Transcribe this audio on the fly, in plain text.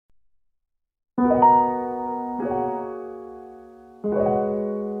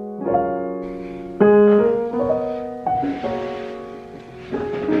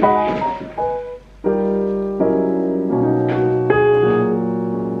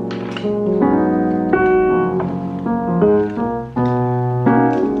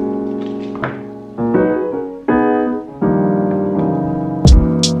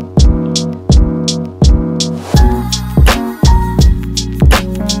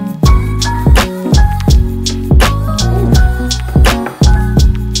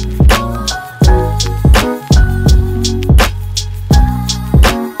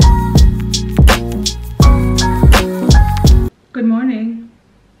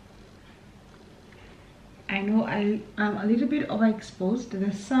I am a little bit overexposed.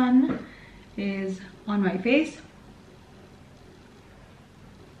 The sun is on my face.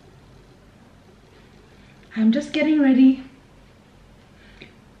 I'm just getting ready.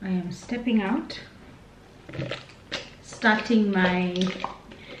 I am stepping out, starting my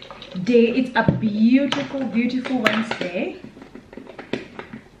day. It's a beautiful, beautiful Wednesday.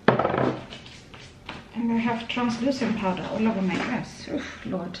 And I have translucent powder all over my dress. Oof,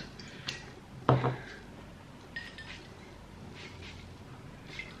 Lord.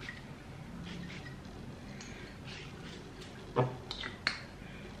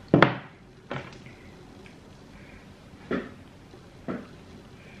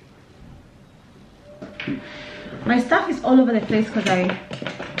 My stuff is all over the place because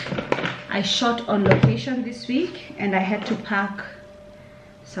I shot on location this week and I had to pack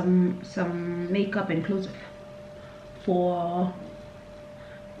some makeup and clothes for,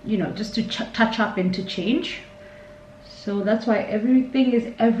 you know, just to touch up and to change. So that's why everything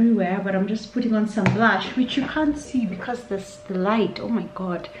is everywhere, but I'm just putting on some blush, which you can't see because the light, oh my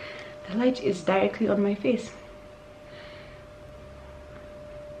god, the light is directly on my face.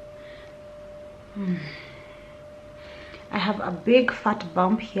 I have a big fat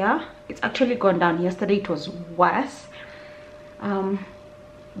bump here. It's actually gone down. Yesterday it was worse,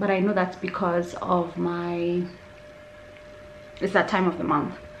 but I know that's because of it's that time of the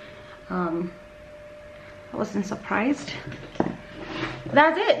month. I wasn't surprised.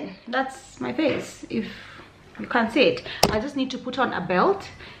 That's it. That's my face. If you can't see it, I just need to put on a belt.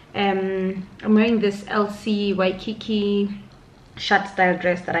 I'm wearing this LC Waikiki shirt style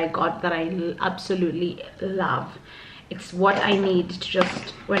dress that I got that I absolutely love. It's what I need to just,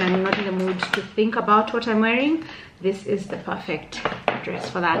 when I'm not in the mood to think about what I'm wearing, this is the perfect dress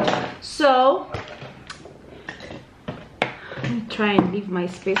for that. So let me try and leave my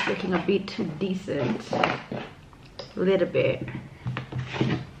space looking a bit decent, a little bit.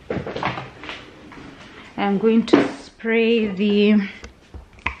 I'm going to spray the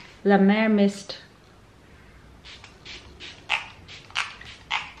La Mer mist.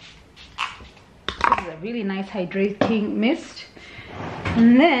 Really nice hydrating mist.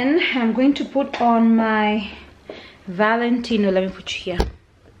 And then I'm going to put on my Valentino. Let me put you here.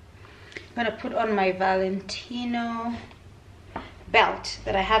 I'm gonna put on my Valentino belt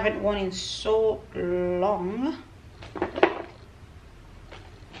that I haven't worn in so long.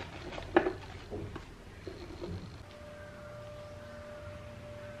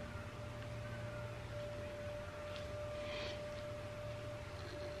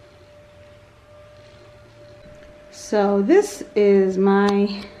 So this is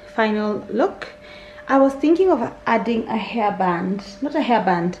my final look. I was thinking of adding a hairband, not a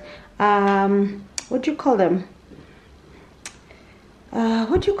hairband, what do you call them?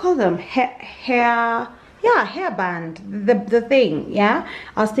 What do you call them? Hair, yeah, hairband, the thing, yeah.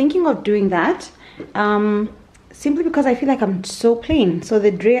 I was thinking of doing that, simply because I feel like I'm so plain. So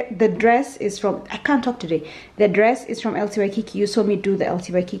the dress is from, I can't talk today. The dress is from LC Waikiki. You saw me do the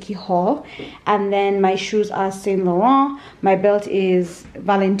LC Waikiki haul. And then my shoes are Saint Laurent. My belt is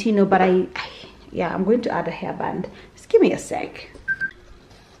Valentino, but yeah, I'm going to add a hairband. Just give me a sec.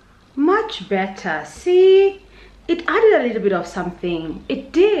 Much better. See, it added a little bit of something.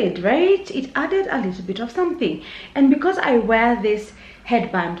 It did, right? It added a little bit of something. And because I wear this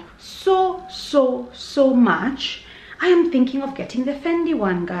headband so much, I am thinking of getting the Fendi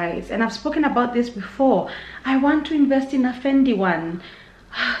one, guys. And I've spoken about this before. I want to invest in a Fendi one,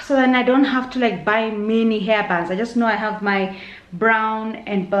 so then I don't have to like buy many hairbands. I just know I have my brown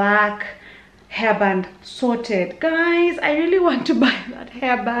and black hairband sorted. Guys, I really want to buy that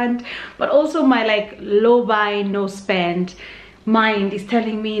hairband, but also my like low buy no spend mind is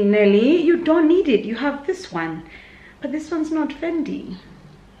telling me, Nelly, you don't need it, you have this one. But this one's not Fendi.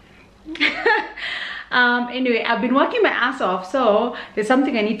 Anyway, I've been working my ass off, so there's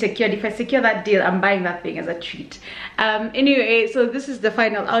something I need to secure. If I secure that deal, I'm buying that thing as a treat. Anyway, so this is the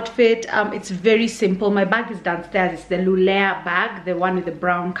final outfit. It's very simple. My bag is downstairs. It's the Lulaire bag, the one with the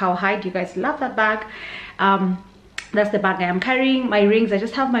brown cowhide. You guys love that bag. That's the bag I am carrying. My rings, I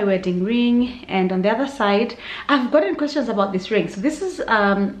just have my wedding ring, and on the other side, I've gotten questions about this ring. So this is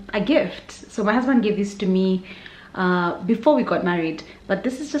a gift. So my husband gave this to me before we got married, but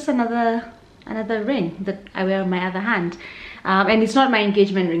this is just another ring that I wear on my other hand, and it's not my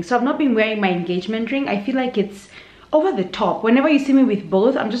engagement ring. So I've not been wearing my engagement ring. I feel like it's over the top. Whenever you see me with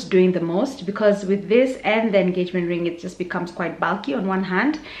both, I'm just doing the most, because with this and the engagement ring, it just becomes quite bulky on one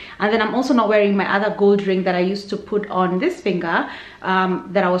hand. And then I'm also not wearing my other gold ring that I used to put on this finger,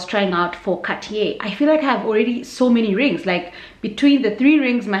 that I was trying out for Cartier. I feel like I have already so many rings. Like between the 3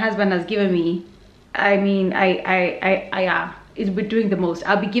 rings my husband has given me, I mean, it'll be doing the most.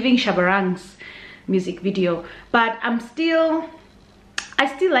 I'll be giving Shabarang's music video, but I still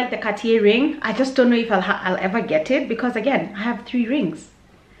like the Cartier ring. I just don't know if I'll ever get it, because again, I have 3 rings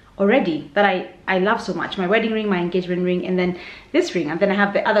already that I love so much. My wedding ring, my engagement ring, and then this ring, and then I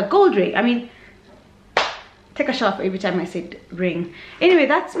have the other gold ring. I mean, take a shot every time I say ring. Anyway,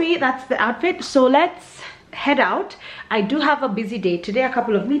 that's me, that's the outfit. So let's head out. I do have a busy day today, a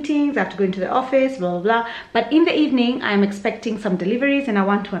couple of meetings, I have to go into the office, blah blah blah, but in the evening I'm expecting some deliveries and I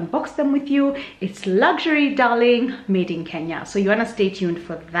want to unbox them with you. It's luxury, darling, made in Kenya, so you want to stay tuned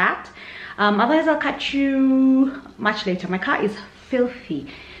for that. Otherwise I'll catch you much later. My car is filthy.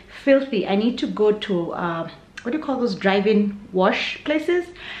 I need to go to what do you call those drive-in wash places?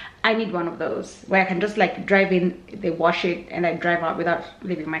 I need one of those where I can just like drive in, they wash it, and I drive out without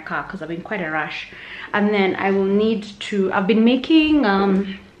leaving my car, because I'm in quite a rush. And then I will need to, I've been making what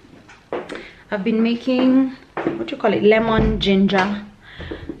do you call it, lemon ginger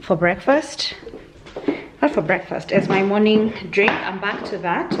for breakfast. Not for breakfast, as my morning drink. I'm back to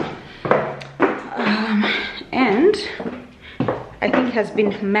that. And I think it has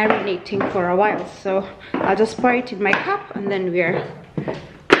been marinating for a while, so I'll just pour it in my cup and then we're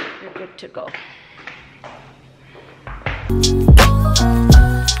good to go.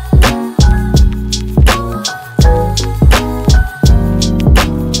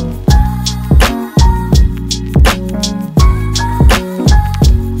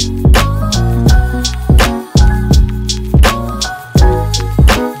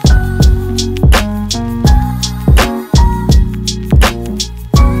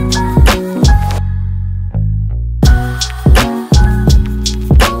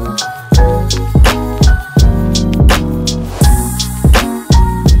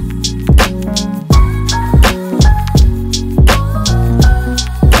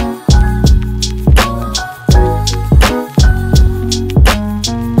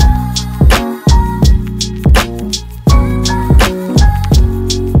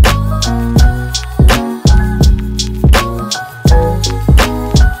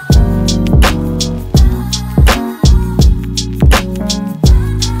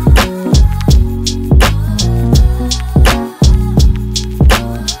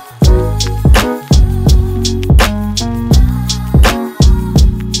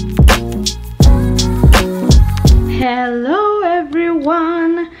 Hello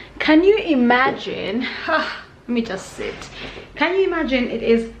everyone, can you imagine, let me just sit, can you imagine it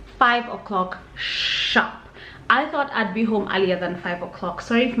is 5 o'clock sharp? I thought I'd be home earlier than 5 o'clock.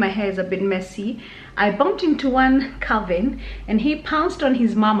 Sorry if my hair is a bit messy. I bumped into one Calvin and he pounced on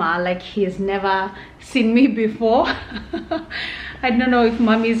his mama like he's never seen me before. I don't know if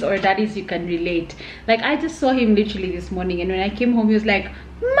mummies or daddies you can relate. Like, I just saw him literally this morning, and when I came home he was like,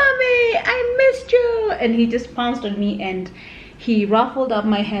 "Mommy, I missed you," and he just pounced on me and he ruffled up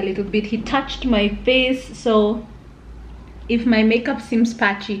my hair a little bit. He touched my face, so if my makeup seems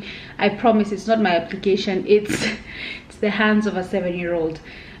patchy, I promise it's not my application, it's the hands of a 7-year-old.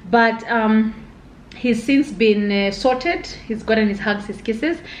 But he's since been sorted. He's gotten his hugs, his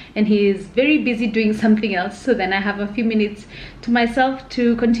kisses, and he's very busy doing something else. So then I have a few minutes to myself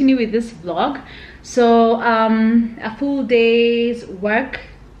to continue with this vlog. So a full day's work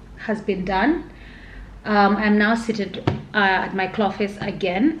has been done. I'm now seated at my office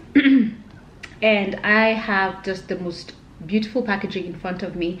again and I have just the most beautiful packaging in front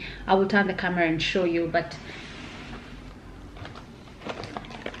of me. I will turn the camera and show you, but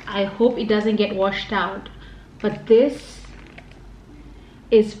I hope it doesn't get washed out. But this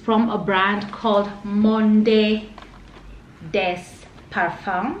is from a brand called Monde des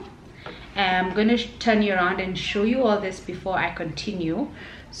Parfums. I'm gonna turn you around and show you all this before I continue.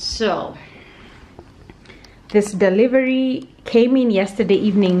 So this delivery came in yesterday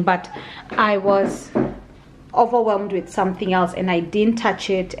evening, but I was overwhelmed with something else and I didn't touch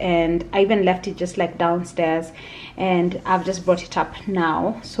it, and I even left it just like downstairs, and I've just brought it up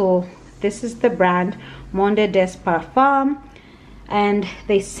now. So this is the brand Monde des Parfums, and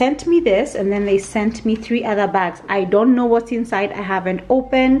they sent me this, and then they sent me 3 other bags. I don't know what's inside. I haven't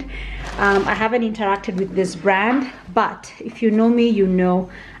opened. I haven't interacted with this brand, but if you know me, you know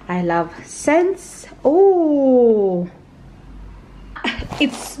I love scents. Oh,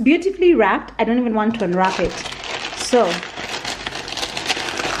 it's beautifully wrapped. I don't even want to unwrap it. So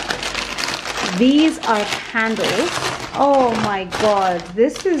these are candles. Oh my god,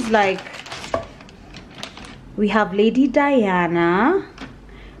 this is like, we have Lady Diana.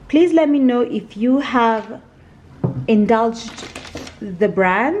 Please let me know if you have indulged the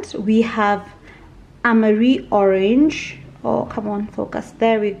brand. We have Amarie Orange. Oh, come on, focus.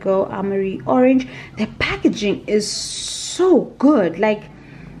 There we go. Amory orange. The packaging is so good. Like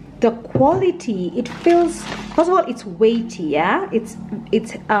the quality, it feels, first of all, it's weighty. Yeah, it's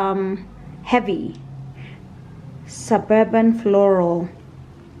heavy. Suburban floral.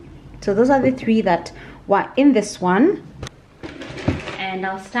 So those are the three that were in this one. And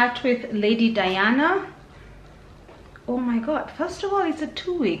I'll start with Lady Diana. Oh my god, first of all, it's a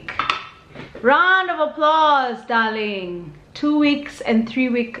 2-week. Round of applause, darling. 2 weeks and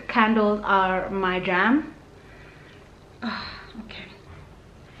 3-week candles are my jam. Oh, okay.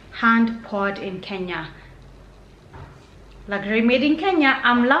 Hand poured in Kenya. Luxury made in Kenya.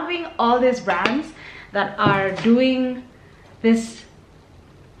 I'm loving all these brands that are doing this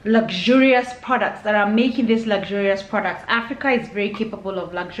luxurious products, that are making these luxurious products. Africa is very capable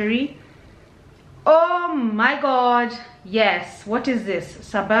of luxury. Oh my god, yes. What is this?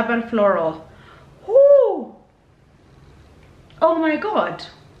 Suburban floral. Ooh. Oh my god.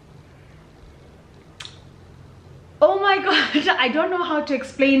 Oh my god. I don't know how to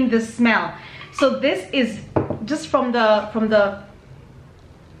explain this smell. So this is just from the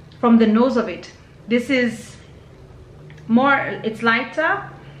nose of it. This is more, it's lighter,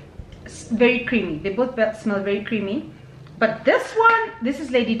 it's very creamy. They both smell very creamy. But this one, this is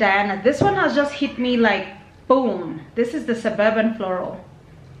Lady Diana. This one has just hit me like boom. This is the Suburban floral.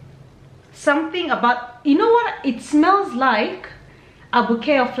 Something about, you know what? It smells like a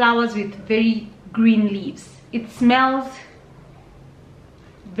bouquet of flowers with very green leaves. It smells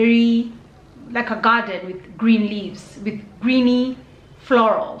very like a garden with green leaves, with greeny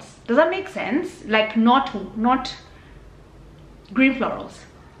florals. Does that make sense? Like not green florals.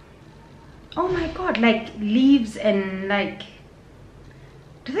 Oh my god, like leaves and like,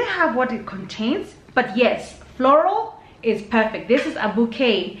 do they have what it contains? But yes, floral is perfect. This is a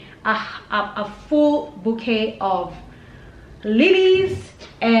bouquet, a full bouquet of lilies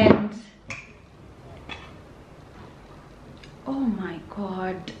and oh my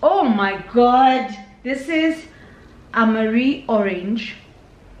god, this is Amory orange,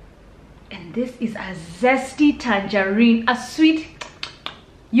 and this is a zesty tangerine, a sweet.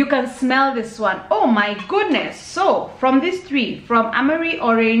 You can smell this one. Oh my goodness. So from these three, from Amory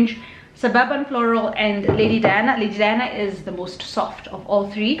orange, Suburban floral, and Lady Diana, Lady Diana is the most soft of all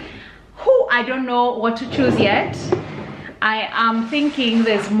three. Who, I don't know what to choose yet. I am thinking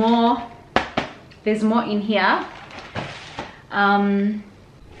there's more in here. I'm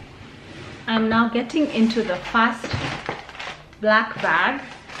now getting into the first black bag.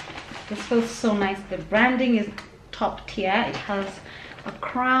 This feels so nice. The branding is top tier. It has a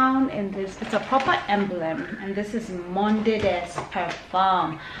crown and this, it's a proper emblem, and this is Monde des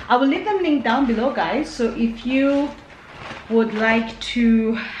Parfums. I will leave them linked down below, guys, so if you would like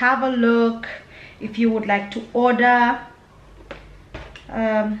to have a look, if you would like to order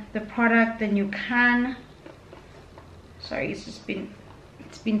the product, then you can. Sorry, it's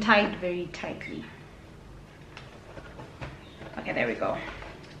been tied very tightly. Okay, there we go.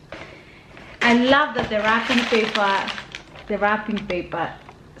 I love that the wrapping paper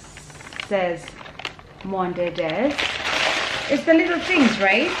says Monde des. It's the little things,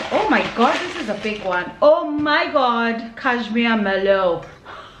 right? Oh my god, this is a big one. Oh my god, Cashmere Mellow.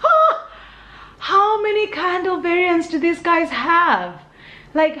 How many candle variants do these guys have?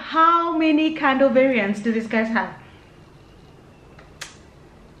 Like, how many candle variants do these guys have?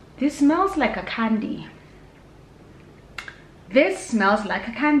 This smells like a candy. This smells like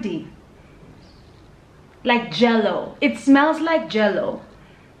a candy. Like jello. It smells like jello.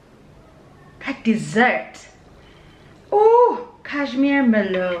 Like dessert. Oh, Cashmere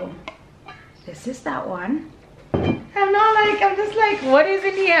Mellow. This is that one. I'm just like, what is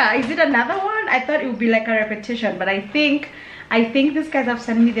in here? Is it another one? I thought it would be like a repetition, but I think these guys have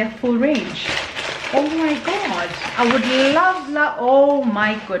sent me their full range. Oh my god. I would love, oh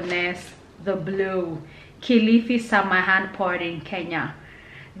my goodness. The blue. Kilifi Summer hand poured in Kenya.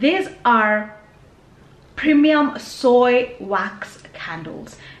 These are premium soy wax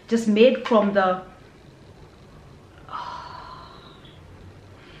candles, just made from the,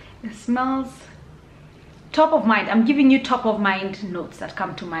 it smells top of mind. I'm giving you top of mind notes that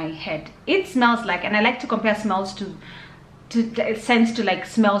come to my head. It smells like, and I like to compare smells to scents to like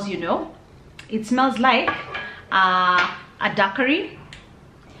smells, you know. It smells like a daiquiri,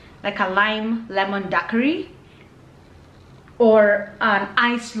 like a lime lemon daiquiri, or an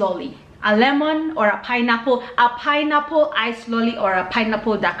ice lolly. A lemon or a pineapple ice lolly, or a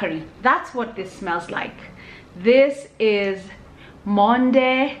pineapple daiquiri. That's what this smells like. This is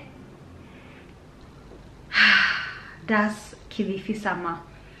Monde das Kilifi Summer.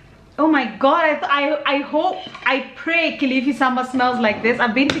 Oh my god, I hope, I pray Kilifi summer smells like this.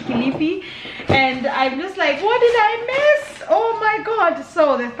 I've been to Kilifi and I'm just like, what did I miss? Oh my god.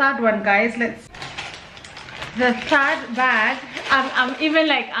 So the third one, guys, the third bag, I'm even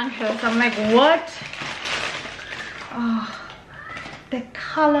like anxious. I'm like, what? Oh, the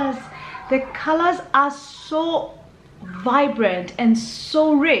colors are so vibrant and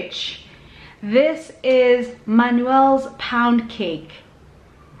so rich. This is Manuel's Pound Cake.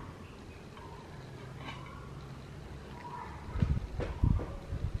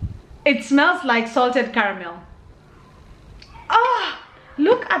 It smells like salted caramel. Ah,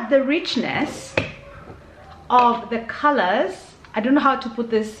 look at the richness of the colors. I don't know how to put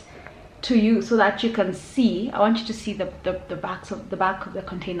this to you so that you can see. I want you to see the back of the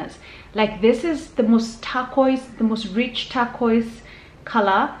containers. Like, this is the most turquoise, the most rich turquoise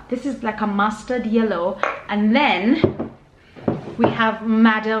color. This is like a mustard yellow, and then we have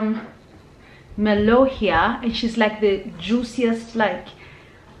Madame Merlot here, and she's like the juiciest, like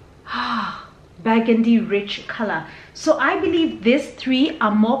burgundy rich color. So I believe these three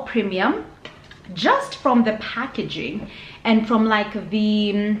are more premium just from the packaging and from like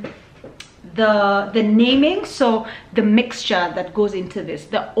the naming. So the mixture that goes into this,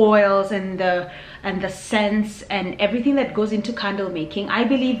 the oils and the scents and everything that goes into candle making, I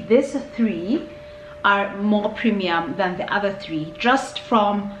believe these three are more premium than the other three, just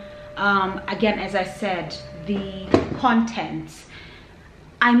from again, as I said, the contents.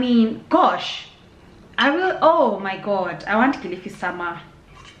 I mean, gosh, oh my god, I want Kilifi summer.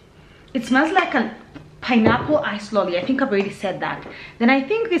 It smells like a pineapple ice lolly. I think I've already said that. Then I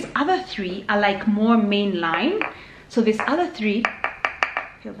think these other three are like more mainline. So these other three,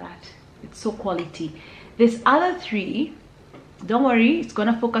 feel that, it's so quality. These other three, don't worry, it's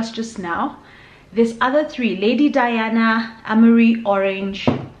gonna focus just now. These other three, Lady Diana, Amory Orange.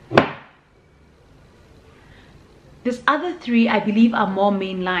 These other three, I believe, are more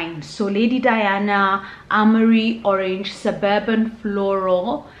mainline. So Lady Diana, Amory Orange, Suburban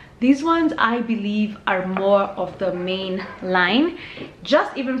Floral. These ones, I believe, are more of the main line.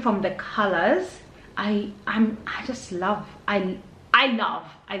 Just even from the colors, I just love. I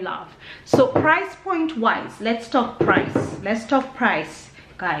love. So price point wise, let's talk price. Let's talk price,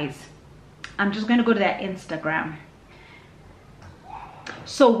 guys. I'm just going to go to their Instagram.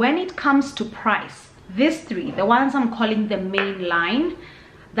 So when it comes to price, these three, the ones I'm calling the main line,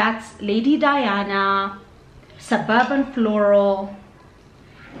 that's Lady Diana, Suburban Floral,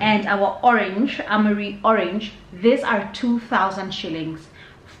 and our orange, Amory Orange. These are 2,000 shillings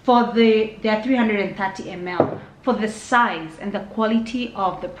for they're 330 ml. For the size and the quality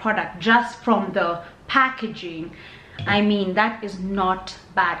of the product, just from the packaging, I mean, that is not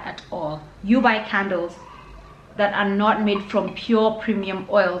bad at all. You buy candles that are not made from pure premium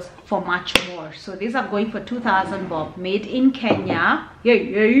oils for much more. So these are going for 2,000 bob, made in Kenya.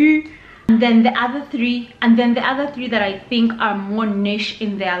 Yay. And then the other three, that I think are more niche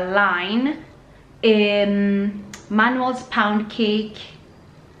in their line, Manuel's Pound Cake,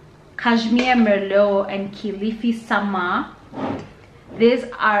 Cashmere Merlot, and Kilifi Summer. These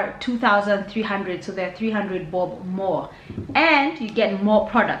are 2,300, so they're 300 bob more, and you get more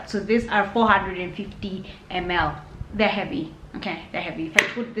products. So these are 450 ml. They're heavy. Okay, they're heavy. If I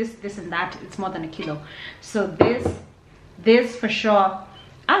put this and that, it's more than a kilo. So this for sure,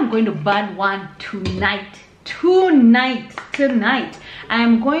 I'm going to burn one tonight.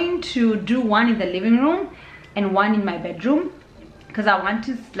 I'm going to do one in the living room and one in my bedroom, because I want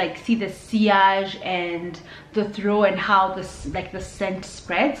to like see the sillage and the throw and how this, like, the scent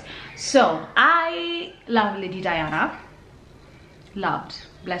spreads. So I love Lady Diana, loved,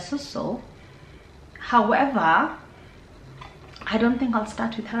 bless her soul. However, I don't think I'll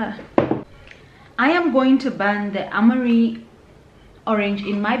start with her. I am going to burn the Amory Orange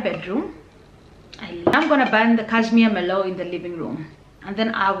in my bedroom. I'm gonna burn the Cashmere Merlot in the living room, and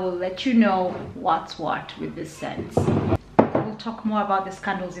then I will let you know what's what with this scent. We'll talk more about these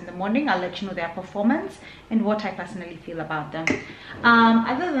candles in the morning. I'll let you know their performance and what I personally feel about them.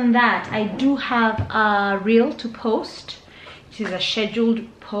 Other than that, I do have a reel to post. It is a scheduled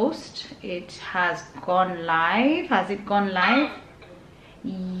post. It has gone live. Has it gone live?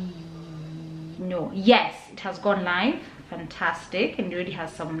 No. Yes, it has gone live. Fantastic. And it already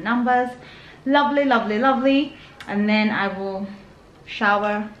has some numbers. Lovely, lovely, lovely. And then I will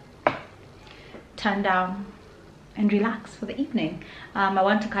shower, turn down, and relax for the evening. I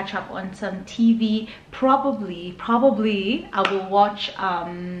want to catch up on some TV. Probably I will watch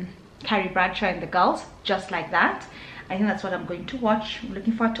Carrie Bradshaw and the Girls, just like that. I think that's what I'm going to watch. I'm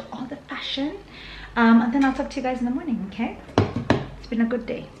looking forward to all the fashion. And then I'll talk to you guys in the morning, okay? been a good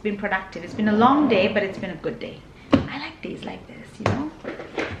day. It's been productive. It's been a long day, but it's been a good day. I like days like this, you know.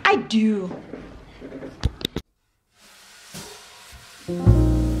 I do.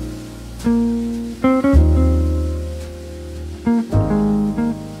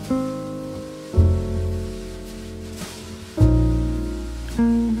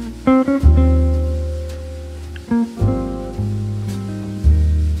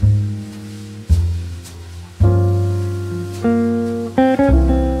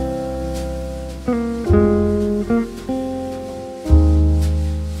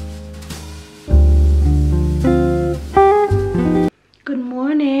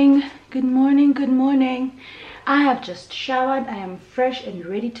 I have just showered. I am fresh and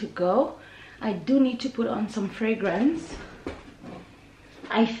ready to go. I do need to put on some fragrance.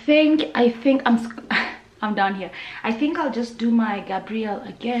 I think I'm down here. I think I'll just do my Gabrielle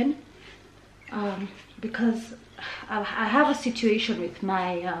again, because I have a situation with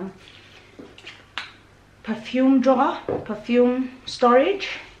my perfume drawer, perfume storage.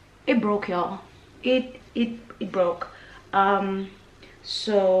 It broke, y'all. It broke.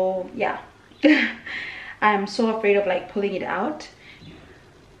 So yeah. I'm so afraid of like pulling it out.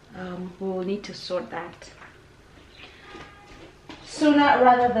 We'll need to sort that sooner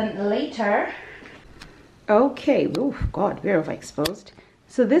rather than later. Okay, oh god, we're overexposed.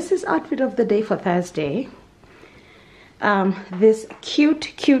 So this is outfit of the day for Thursday. This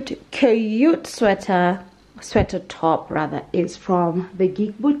cute sweater top rather is from the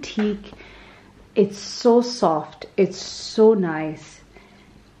Geek boutique. It's so soft, it's so nice.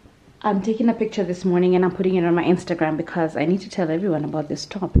 I'm taking a picture this morning and I'm putting it on my Instagram because I need to tell everyone about this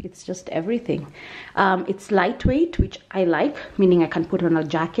top. It's just everything. It's lightweight, which I like, meaning I can put on a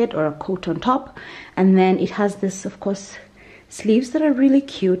jacket or a coat on top. And then it has this, of course, sleeves that are really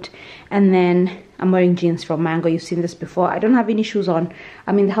cute. And then I'm wearing jeans from Mango. You've seen this before. I don't have any shoes on.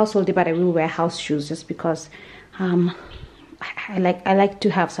 I'm in the house all day, but I will wear house shoes just because I like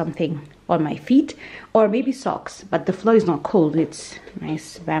to have something on my feet, or maybe socks, but the floor is not cold. It's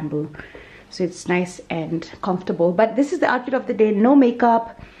nice bamboo, so it's nice and comfortable. But this is the outfit of the day. No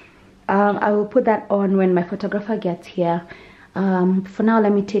makeup. I will put that on when my photographer gets here. For now,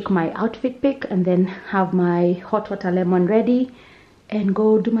 let me take my outfit pick and then have my hot water lemon ready and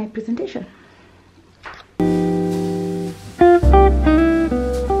go do my presentation.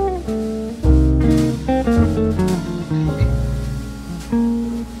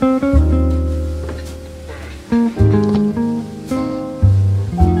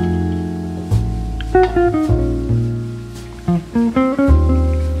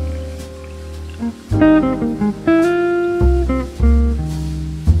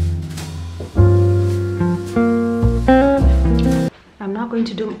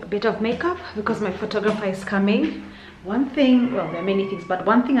 To do a bit of makeup because my photographer is coming. One thing, well, there are many things, but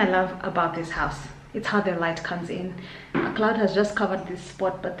one thing I love about this house, it's how the light comes in. A cloud has just covered this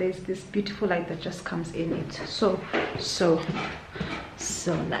spot, but there's this beautiful light that just comes in. It's so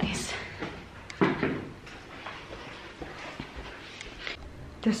nice.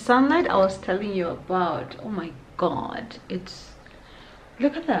 The sunlight I was telling you about, oh my god,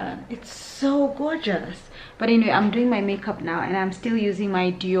 look at that, it's so gorgeous. But anyway, I'm doing my makeup now and I'm still using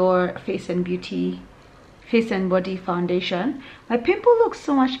my Dior Face and Body foundation. My pimple looks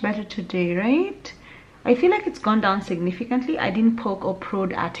so much better today, right? I feel like it's gone down significantly. I didn't poke or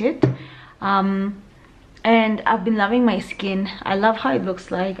prod at it. And I've been loving my skin. I love how it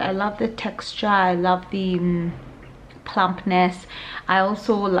looks like. I love the texture. I love the plumpness. I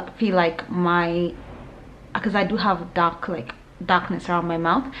also feel like because I do have darkness around my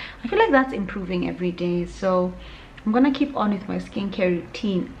mouth, I feel like that's improving every day. So I'm gonna keep on with my skincare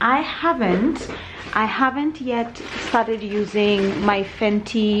routine. I haven't yet started using my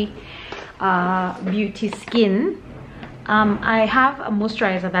Fenty Beauty Skin. I have a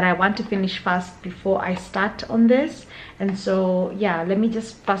moisturizer that I want to finish fast before I start on this, and so yeah, let me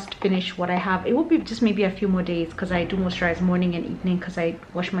just first finish what I have. It will be just maybe a few more days because I do moisturize morning and evening because I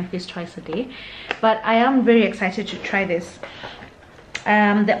wash my face twice a day. But I am very excited to try this.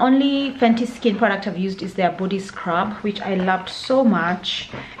 The only Fenty skin product I've used is their body scrub, which I loved so much.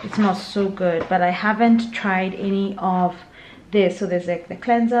 It smells so good, but I haven't tried any of this. So there's like the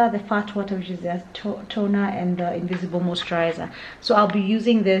cleanser, the fat water, which is the toner, and the invisible moisturizer. So I'll be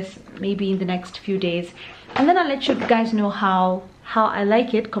using this maybe in the next few days, and then I'll let you guys know how I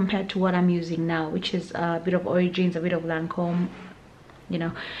like it compared to what I'm using now, which is a bit of Origins, a bit of Lancome, you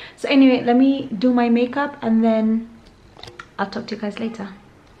know. So anyway, let me do my makeup and then I'll talk to you guys later.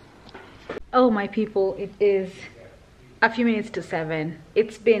 Oh my people, it is a few minutes to 7.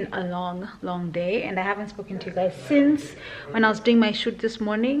 It's been a long day, and I haven't spoken to you guys since when I was doing my shoot this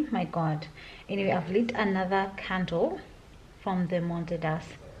morning. My god. Anyway, I've lit another candle from the Montedas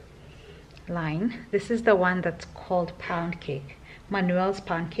line. This is the one that's called pound cake, Manuel's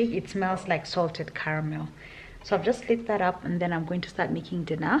pound cake. It smells like salted caramel. So I've just lit that up, and then I'm going to start making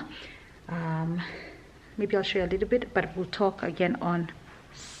dinner. Maybe I'll show you a little bit, but we'll talk again on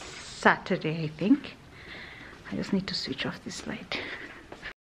Saturday, I think. I just need to switch off this light.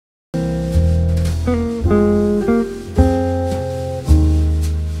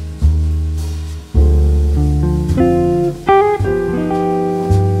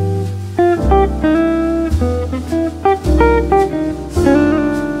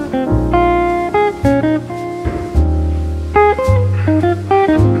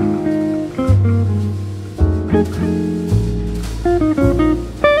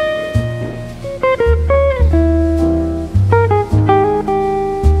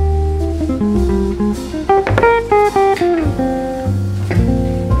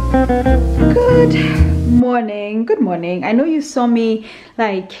 Good morning. I know you saw me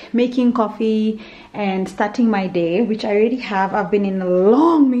like making coffee and starting my day, which I already have. I've been in a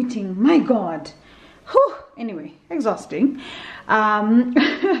long meeting, my god. Whew. Anyway, exhausting.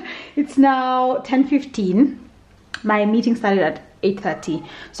 It's now 10:15. My meeting started at 8:30,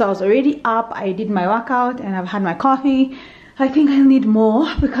 so I was already up. I did my workout and I've had my coffee. I think I'll need more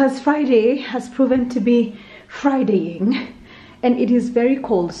because Friday has proven to be Fridaying, and it is very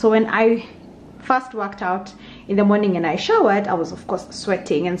cold. So when I first worked out in the morning and I showered, I was of course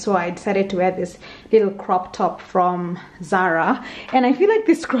sweating, and so I decided to wear this little crop top from Zara, and I feel like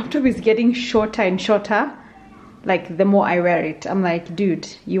this crop top is getting shorter and shorter like the more I wear it. I'm like, dude,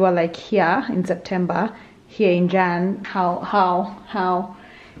 you are like here in September, here in Jan. How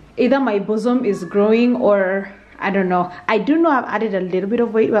either my bosom is growing or I don't know. I do know I've added a little bit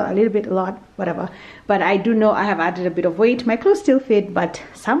of weight. Well, a little bit, a lot, whatever. But I do know I have added a bit of weight. My clothes still fit, but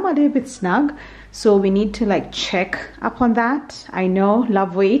some are a little bit snug. So we need to like check up on that. I know,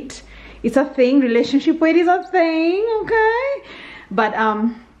 love weight. It's a thing. Relationship weight is a thing, okay? But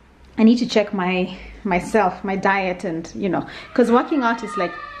I need to check myself, my diet, and you know, because working out is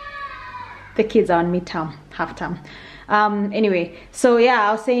like the kids are on midterm, half term. Anyway, so yeah,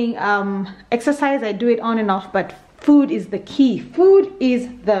 I was saying exercise, I do it on and off, but food is the key. Food is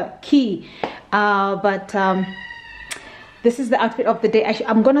the key. This is the outfit of the day.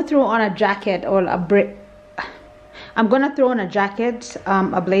 I'm gonna throw on a jacket or a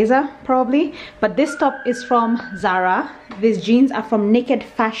blazer probably, but this top is from Zara. These jeans are from Naked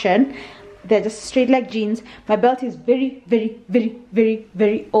Fashion. They're just straight leg jeans. My belt is very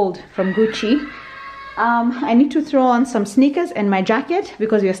old from Gucci. I need to throw on some sneakers and my jacket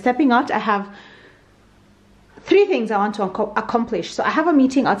because we are stepping out. I have 3 things I want to accomplish. So I have a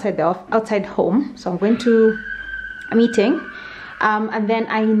meeting outside home, so I'm going to a meeting, and then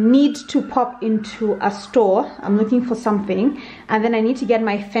I need to pop into a store. I'm looking for something, and then I need to get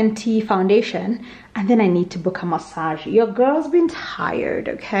my Fenty foundation, and then I need to book a massage. Your girl's been tired,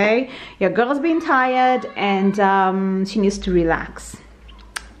 okay? Your girl's been tired, and she needs to relax.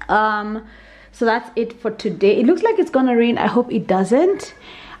 So that's it for today. It looks like it's gonna rain. I hope it doesn't.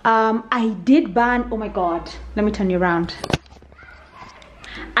 I did burn, oh my god, let me turn you around.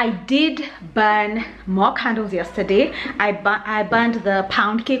 I did burn more candles yesterday. I burned the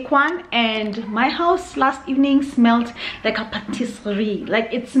pound cake one, and my house last evening smelled like a patisserie.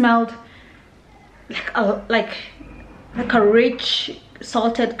 Like it smelled like a rich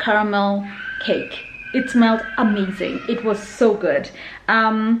salted caramel cake. It smelled amazing. It was so good.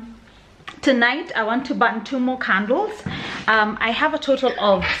 Tonight I want to burn 2 more candles. I have a total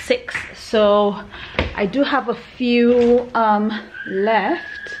of 6, so I do have a few left.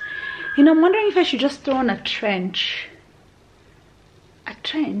 You know, I'm wondering if I should just throw on a trench. A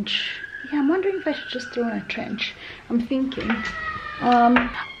trench? Yeah, I'm wondering if I should just throw on a trench. I'm thinking.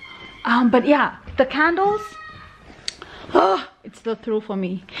 But yeah, the candles. Oh, it's the throw for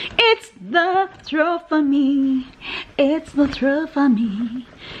me. It's the throw for me. It's the throw for me.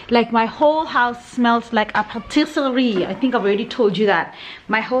 Like my whole house smells like a patisserie. I think I've already told you that.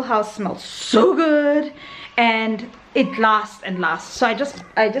 My whole house smells so good, and it lasts and lasts. So I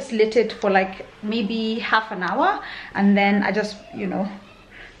just lit it for like maybe half an hour, and then I just, you know,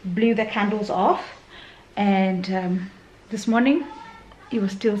 blew the candles off. And this morning it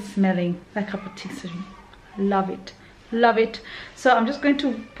was still smelling like a patisserie. Love it. Love it. So I'm just going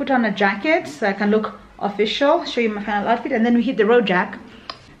to put on a jacket so I can look official, show you my final outfit, and then we hit the road, Jack.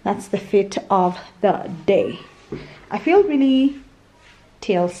 That's the fit of the day. I feel really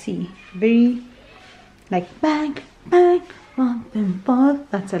TLC, very like bang back, forth and forth.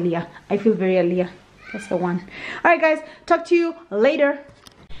 That's Aaliyah. I feel very Aaliyah. That's the one. All right, guys. Talk to you later.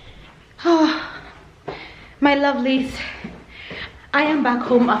 Oh, my lovelies. I am back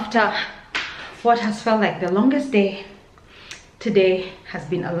home after what has felt like the longest day. Today has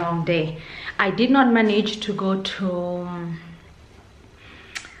been a long day. I did not manage to go to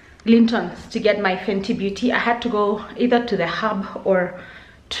Linton's to get my Fenty Beauty. I had to go either to the hub or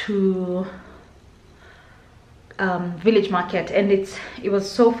to Village Market, and it was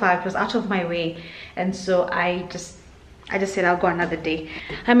so far. It was out of my way, and so I just said I'll go another day.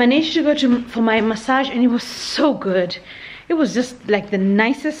 I managed to go for my massage, and it was so good. It was just like the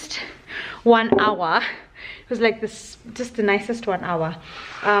nicest 1 hour. It was like this, just the nicest 1 hour.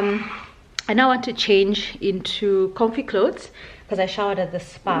 I now want to change into comfy clothes because I showered at the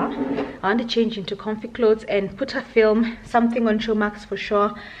spa. I want to change into comfy clothes and put a film, something on Showmax for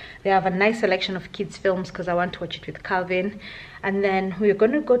sure. They have a nice selection of kids films because I want to watch it with Calvin. And then we're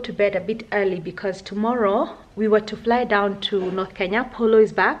going to go to bed a bit early because tomorrow we were to fly down to North Kenya. Polo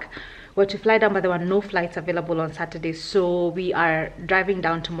is back. We were to fly down, but there were no flights available on Saturday, so we are driving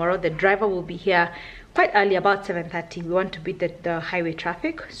down tomorrow. The driver will be here quite early, about 7:30. We want to beat the highway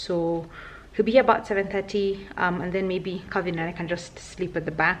traffic, so he'll be here about 7:30, and then maybe Calvin and I can just sleep at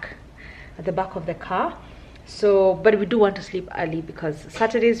the back of the car. So, but we do want to sleep early because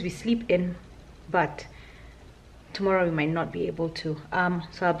Saturdays we sleep in, but tomorrow we might not be able to.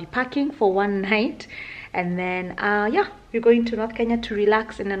 So I'll be packing for one night, and then yeah, we're going to North Kenya to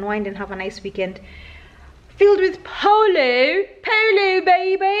relax and unwind and have a nice weekend filled with polo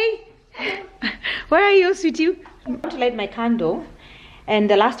baby. Where are you, sweetie? I'm going to light my candle, and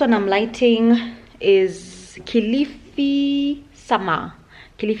the last one I'm lighting is Kilifi Summer.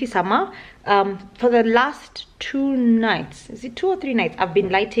 For the last 2 nights, is it 2 or 3 nights, I've been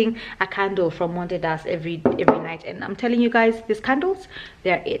lighting a candle from Monte Das every night, and I'm telling you guys, these candles,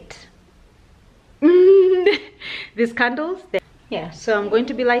 they're it. These candles, yeah. So I'm going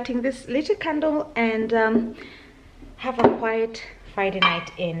to be lighting this little candle and have a quiet Friday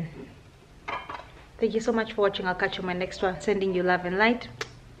night in. Thank you so much for watching. I'll catch you on my next one. Sending you love and light.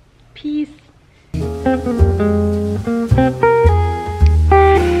 Peace.